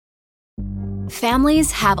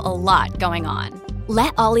Families have a lot going on.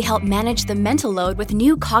 Let Ollie help manage the mental load with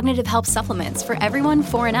new cognitive help supplements for everyone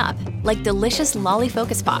 4 and up, like delicious Lolly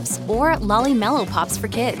Focus Pops or Lolly Mellow Pops for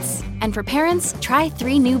kids. And for parents, try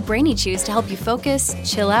 3 new Brainy Chews to help you focus,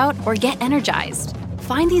 chill out, or get energized.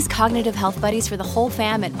 Find these cognitive health buddies for the whole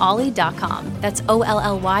fam at ollie.com. That's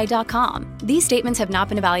OLLY.com. These statements have not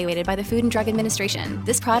been evaluated by the Food and Drug Administration.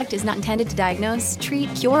 This product is not intended to diagnose,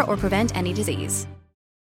 treat, cure, or prevent any disease.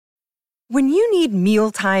 When you need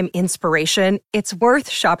mealtime inspiration, it's worth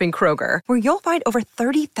shopping Kroger, where you'll find over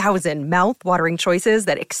 30,000 mouth-watering choices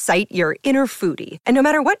that excite your inner foodie. And no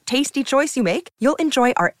matter what tasty choice you make, you'll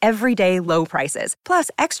enjoy our everyday low prices, plus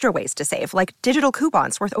extra ways to save, like digital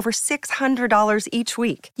coupons worth over $600 each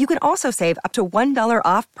week. You can also save up to $1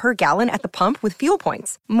 off per gallon at the pump with fuel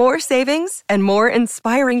points. More savings and more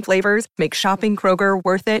inspiring flavors make shopping Kroger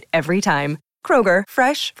worth it every time. Kroger,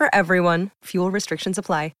 fresh for everyone. Fuel restrictions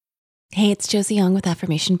apply. Hey, it's Josie Young with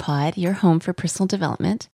Affirmation Pod, your home for personal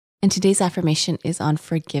development. And today's affirmation is on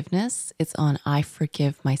forgiveness. It's on I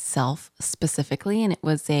forgive myself specifically. And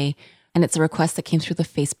it's a request that came through the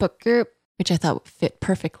Facebook group, which I thought fit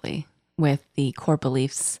perfectly with the core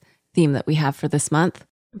beliefs theme that we have for this month.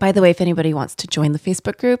 By the way, if anybody wants to join the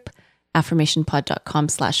Facebook group,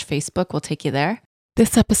 affirmationpod.com/Facebook will take you there.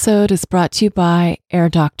 This episode is brought to you by Air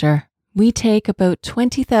Doctor. We take about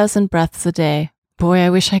 20,000 breaths a day. Boy, I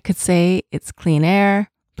wish I could say it's clean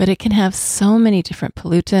air, but it can have so many different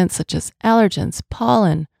pollutants such as allergens,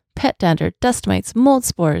 pollen, pet dander, dust mites, mold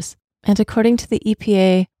spores. And according to the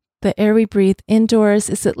EPA, the air we breathe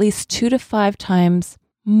indoors is at least 2 to 5 times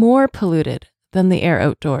more polluted than the air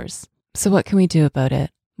outdoors. So what can we do about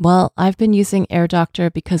it? Well, I've been using Air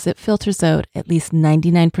Doctor because it filters out at least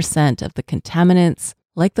 99% of the contaminants,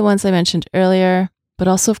 like the ones I mentioned earlier, but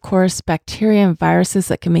also, of course, bacteria and viruses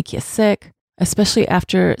that can make you sick. Especially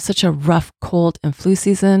after such a rough cold and flu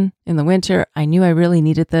season in the winter, I knew I really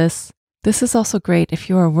needed this. This is also great if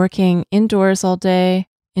you are working indoors all day,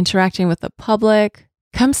 interacting with the public.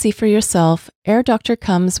 Come see for yourself. Air Doctor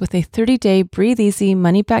comes with a 30-day breathe easy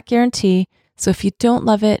money back guarantee. So if you don't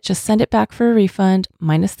love it, just send it back for a refund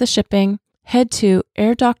minus the shipping. Head to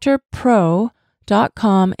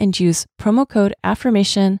airdoctorpro.com and use promo code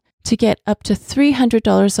AFFIRMATION to get up to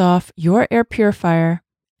 $300 off your air purifier.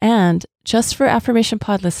 And just for Affirmation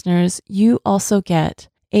Pod listeners, you also get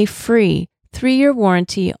a free 3-year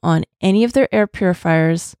warranty on any of their air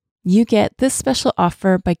purifiers. You get this special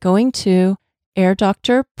offer by going to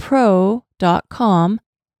airdoctorpro.com.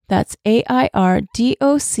 That's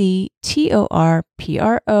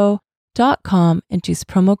airdoctorpro.com and use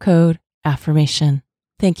promo code AFFIRMATION.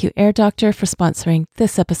 Thank you, Air Doctor, for sponsoring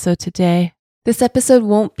this episode today. This episode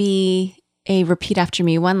won't be a repeat after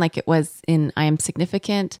me one like it was in I Am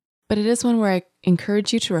Significant, but it is one where I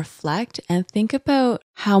encourage you to reflect and think about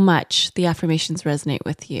how much the affirmations resonate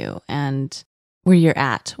with you and where you're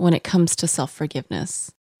at when it comes to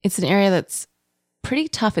self-forgiveness. It's an area that's pretty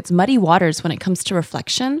tough. It's muddy waters when it comes to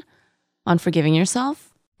reflection on forgiving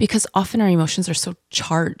yourself, because often our emotions are so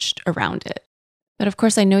charged around it. But of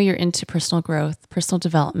course, I know you're into personal growth, personal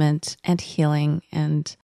development, and healing,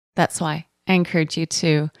 and that's why I encourage you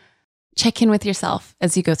to check in with yourself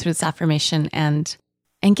as you go through this affirmation and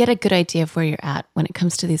get a good idea of where you're at when it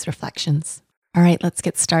comes to these reflections. All right, let's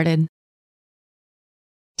get started.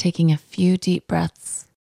 Taking a few deep breaths.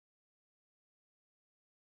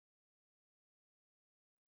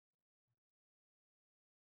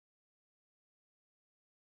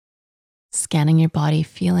 Scanning your body,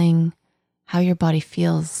 feeling how your body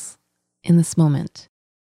feels in this moment.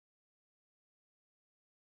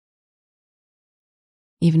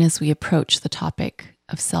 Even as we approach the topic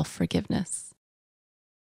of self-forgiveness.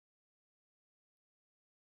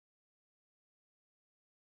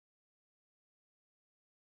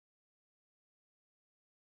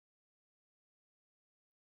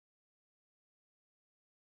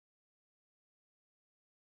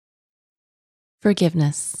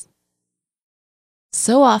 Forgiveness.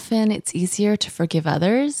 So often it's easier to forgive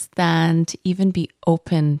others than to even be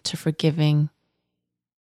open to forgiving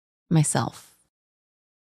myself.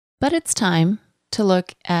 But it's time to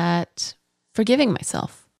look at forgiving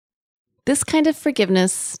myself. This kind of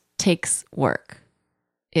forgiveness takes work.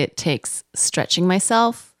 It takes stretching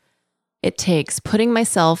myself. It takes putting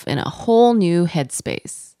myself in a whole new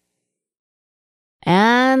headspace.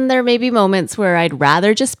 And there may be moments where I'd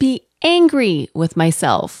rather just be angry with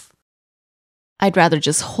myself. I'd rather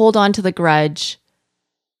just hold on to the grudge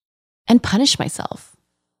and punish myself.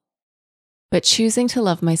 But choosing to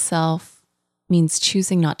love myself means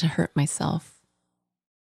choosing not to hurt myself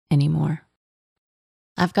anymore.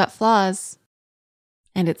 I've got flaws.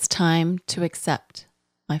 and it's time to accept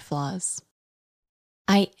my flaws.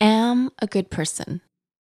 I am a good person.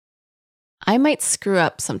 I might screw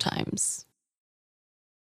up sometimes.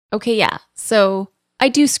 Okay, yeah, so I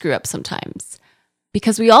do screw up sometimes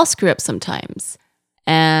because we all screw up sometimes.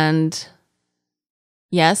 And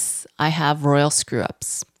yes, I have royal screw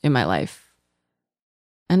ups in my life.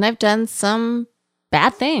 And I've done some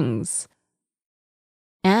bad things.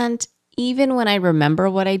 And even when I remember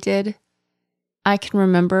what I did, I can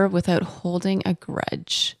remember without holding a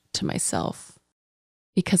grudge to myself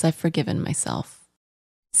because I've forgiven myself.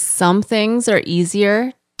 Some things are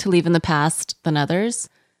easier to leave in the past than others.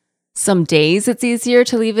 Some days it's easier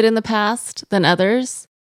to leave it in the past than others.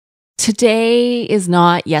 Today is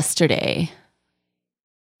not yesterday.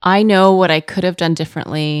 I know what I could have done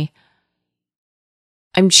differently.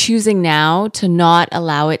 I'm choosing now to not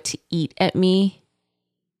allow it to eat at me.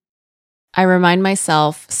 I remind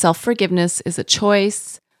myself self-forgiveness is a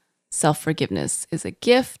choice. Self-forgiveness is a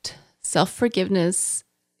gift. Self-forgiveness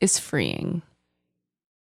is freeing.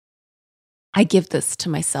 I give this to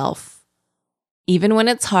myself, even when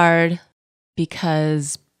it's hard,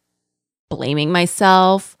 because blaming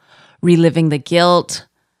myself, reliving the guilt,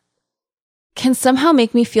 can somehow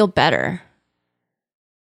make me feel better.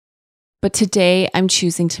 But today I'm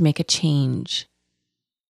choosing to make a change.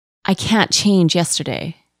 I can't change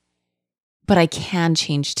yesterday, but I can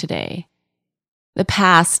change today. The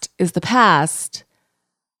past is the past.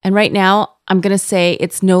 And right now, I'm going to say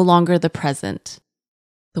it's no longer the present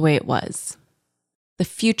the way it was. The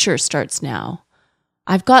future starts now.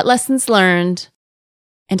 I've got lessons learned,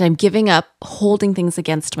 and I'm giving up holding things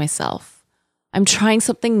against myself. I'm trying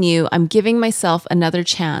something new. I'm giving myself another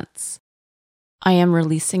chance. I am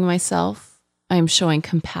releasing myself. I am showing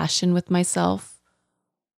compassion with myself.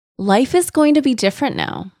 Life is going to be different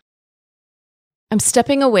now. I'm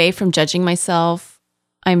stepping away from judging myself.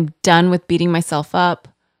 I'm done with beating myself up.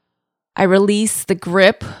 I release the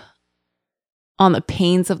grip on the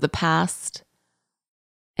pains of the past,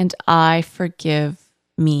 and I forgive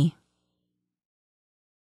me.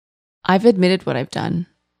 I've admitted what I've done.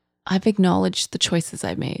 I've acknowledged the choices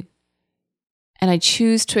I've made, and I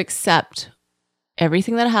choose to accept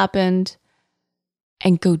everything that happened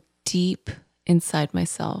and go deep inside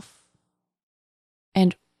myself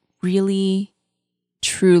and really,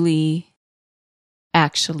 truly,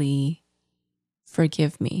 actually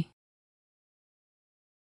forgive me.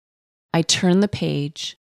 I turn the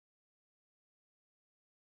page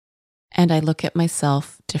and I look at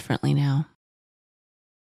myself differently now.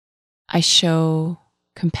 I show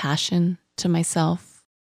compassion to myself.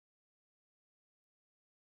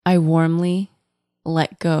 I warmly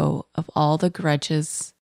let go of all the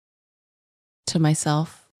grudges to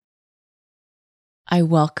myself. I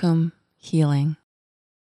welcome healing.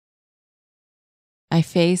 I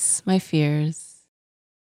face my fears.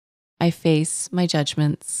 I face my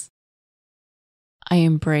judgments. I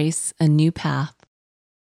embrace a new path.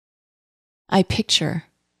 I picture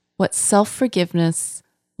what self-forgiveness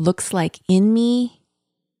looks like in me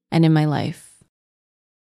and in my life,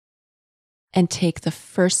 and take the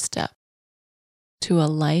first step to a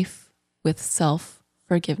life with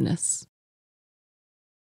self-forgiveness.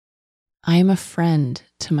 I am a friend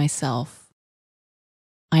to myself.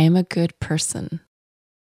 I am a good person.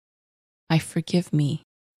 I forgive me,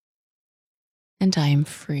 and I am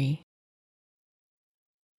free.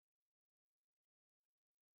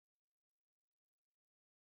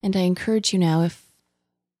 And I encourage you now, if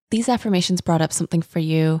these affirmations brought up something for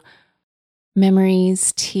you,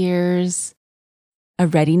 memories, tears, a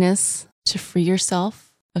readiness to free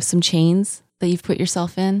yourself of some chains that you've put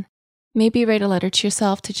yourself in, maybe write a letter to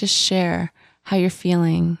yourself to just share how you're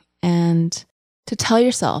feeling and to tell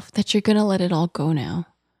yourself that you're going to let it all go now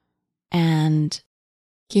and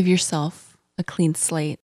give yourself a clean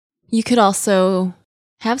slate. You could also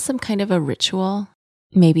have some kind of a ritual.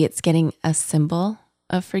 Maybe it's getting a symbol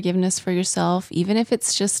of forgiveness for yourself, even if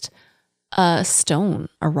it's just a stone,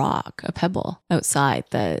 a rock, a pebble outside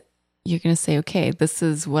that you're going to say, okay, this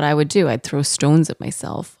is what I would do. I'd throw stones at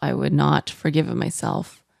myself. I would not forgive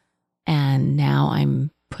myself. And now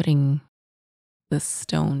I'm putting this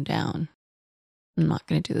stone down. I'm not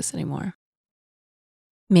going to do this anymore.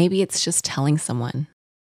 Maybe it's just telling someone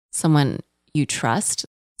you trust,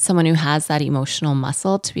 someone who has that emotional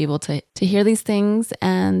muscle to be able to hear these things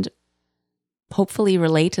and hopefully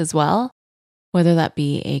relate as well, whether that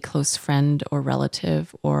be a close friend or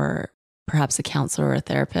relative or perhaps a counselor or a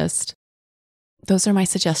therapist. Those are my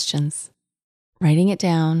suggestions. Writing it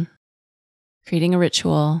down, creating a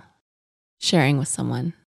ritual, sharing with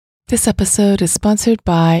someone. This episode is sponsored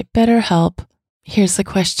by BetterHelp. Here's the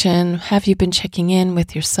question. Have you been checking in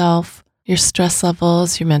with yourself, your stress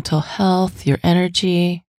levels, your mental health, your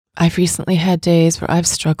energy? I've recently had days where I've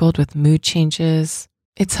struggled with mood changes.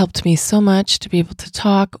 It's helped me so much to be able to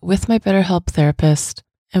talk with my BetterHelp therapist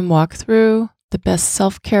and walk through the best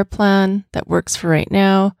self-care plan that works for right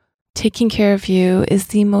now. Taking care of you is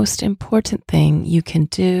the most important thing you can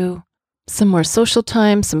do. Some more social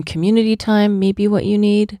time, some community time, maybe what you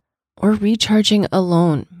need, or recharging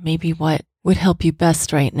alone, maybe what would help you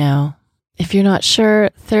best right now. If you're not sure,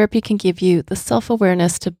 therapy can give you the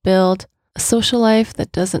self-awareness to build a social life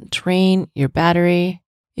that doesn't drain your battery.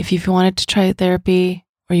 If you've wanted to try therapy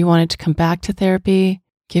or you wanted to come back to therapy,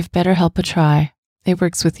 give BetterHelp a try. It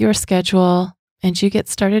works with your schedule, and you get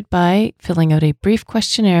started by filling out a brief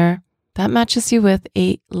questionnaire that matches you with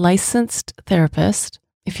a licensed therapist.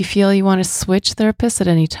 If you feel you want to switch therapists at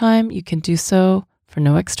any time, you can do so for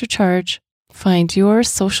no extra charge. Find your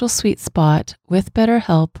social sweet spot with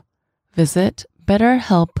BetterHelp. Visit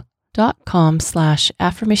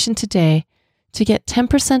betterhelp.com/affirmation today to get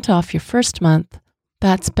 10% off your first month.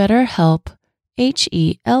 That's BetterHelp,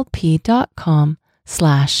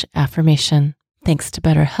 HELP.com/affirmation. Thanks to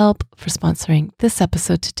BetterHelp for sponsoring this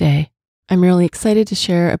episode today. I'm really excited to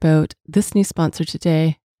share about this new sponsor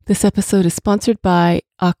today. This episode is sponsored by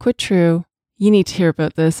AquaTrue. You need to hear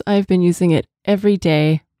about this. I've been using it every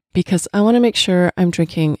day because I want to make sure I'm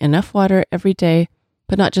drinking enough water every day,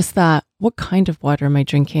 but not just that. What kind of water am I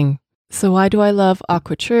drinking? So why do I love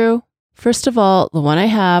AquaTrue? First of all, the one I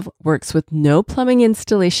have works with no plumbing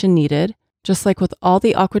installation needed. Just like with all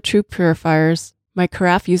the AquaTrue purifiers, my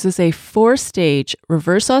carafe uses a 4-stage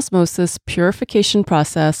reverse osmosis purification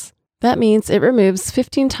process. That means it removes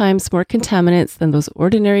 15 times more contaminants than those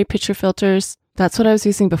ordinary pitcher filters. That's what I was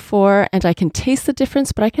using before, and I can taste the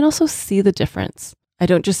difference, but I can also see the difference. I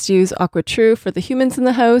don't just use AquaTrue for the humans in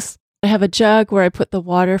the house. I have a jug where I put the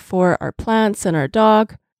water for our plants and our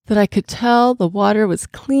dog, that I could tell the water was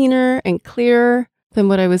cleaner and clearer than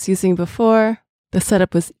what I was using before. The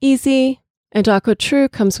setup was easy, and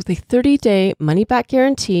AquaTrue comes with a 30-day money-back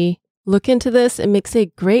guarantee. Look into this. It makes a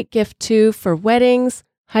great gift too for weddings,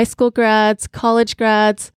 high school grads, college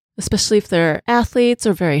grads, especially if they're athletes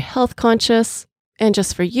or very health conscious. And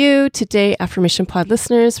just for you, today Affirmation Pod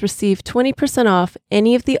listeners receive 20% off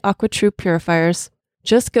any of the AquaTrue purifiers.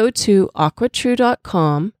 Just go to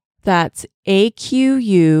aquatrue.com. That's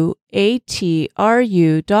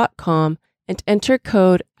AQUATRU.com and enter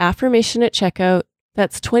code AFFIRMATION at checkout.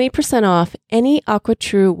 That's 20% off any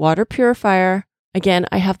AquaTrue water purifier. Again,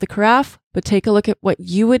 I have the carafe, but take a look at what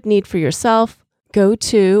you would need for yourself. Go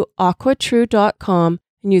to aquatrue.com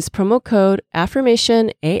and use promo code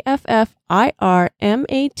AFFIRMATION,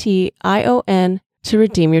 AFFIRMATION, to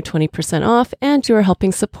redeem your 20% off, and you are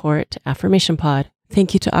helping support Affirmation Pod.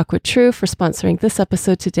 Thank you to AquaTrue for sponsoring this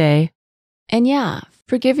episode today. And yeah,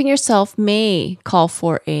 forgiving yourself may call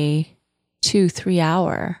for a 2-3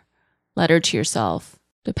 hour letter to yourself,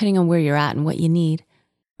 depending on where you're at and what you need.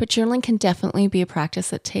 But journaling can definitely be a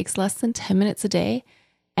practice that takes less than 10 minutes a day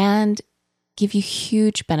and give you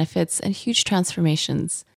huge benefits and huge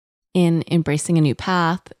transformations in embracing a new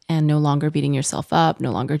path and no longer beating yourself up,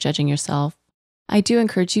 no longer judging yourself. I do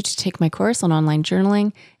encourage you to take my course on online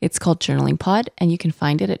journaling. It's called Journaling Pod, and you can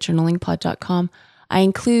find it at journalingpod.com. I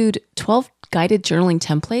include 12 guided journaling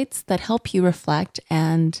templates that help you reflect,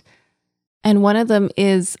 and one of them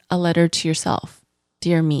is a letter to yourself,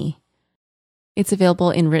 Dear Me. It's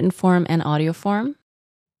available in written form and audio form.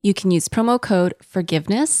 You can use promo code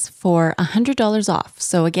FORGIVENESS for $100 off.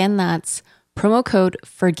 So again, that's promo code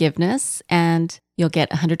FORGIVENESS, and you'll get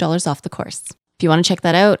 $100 off the course. If you want to check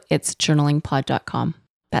that out, it's journalingpod.com.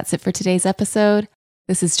 That's it for today's episode.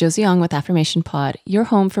 This is Josie Ong with Affirmation Pod, your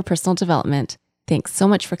home for personal development. Thanks so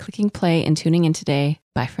much for clicking play and tuning in today.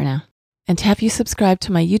 Bye for now. And have you subscribed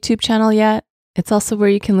to my YouTube channel yet? It's also where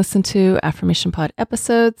you can listen to Affirmation Pod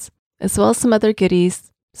episodes, as well as some other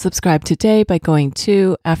goodies. Subscribe today by going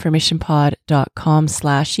to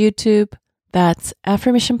affirmationpod.com/YouTube. That's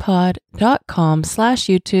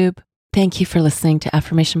affirmationpod.com/YouTube. Thank you for listening to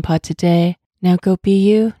Affirmation Pod today. Now go be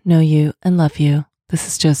you, know you, and love you. This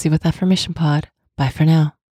is Josie with Affirmation Pod. Bye for now.